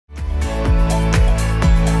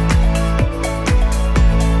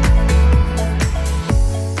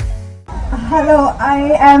Hello,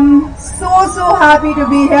 I am so happy to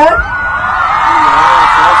be here.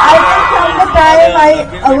 I think from the time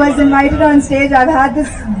I was invited on stage, I've had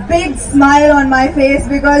this big smile on my face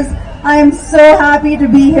because I am so happy to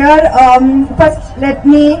be here. First, I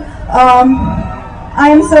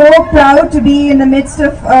am so proud to be in the midst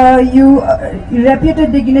of you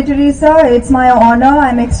reputed dignitaries, sir. It's my honor.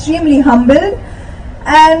 I'm extremely humbled.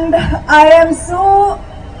 And I am so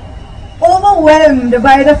overwhelmed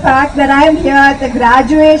by the fact that I am here at the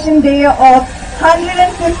graduation day of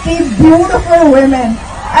 150 beautiful women.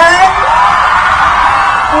 And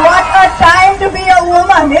what a time to be a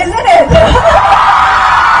woman, isn't it?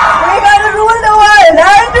 We're going to rule the world,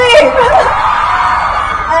 aren't we?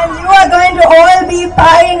 And you are going to all be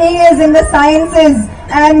pioneers in the sciences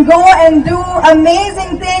and go and do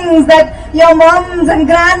amazing things that your moms and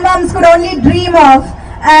grandmoms could only dream of.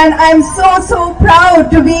 And I'm so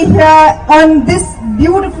proud to be here on this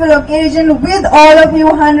beautiful occasion with all of you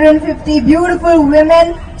 150 beautiful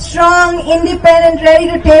women, strong, independent,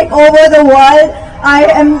 ready to take over the world.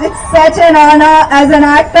 It's such an honor. As an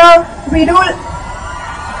actor,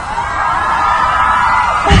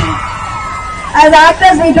 as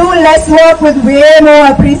actors we do less work with way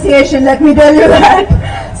more appreciation, let me tell you that.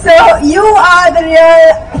 So you are the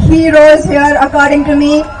real heroes here according to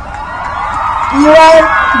me. You are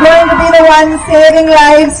going to be the ones saving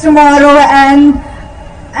lives tomorrow, and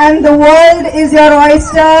the world is your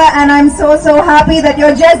oyster, and I'm so happy that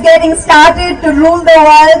you're just getting started to rule the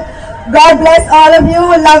world. God bless all of you.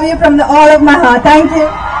 Love you from all of my heart. Thank you.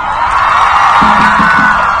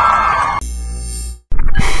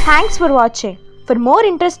 Thanks for watching. For more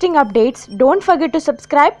interesting updates, don't forget to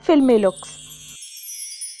subscribe Filmy Looks.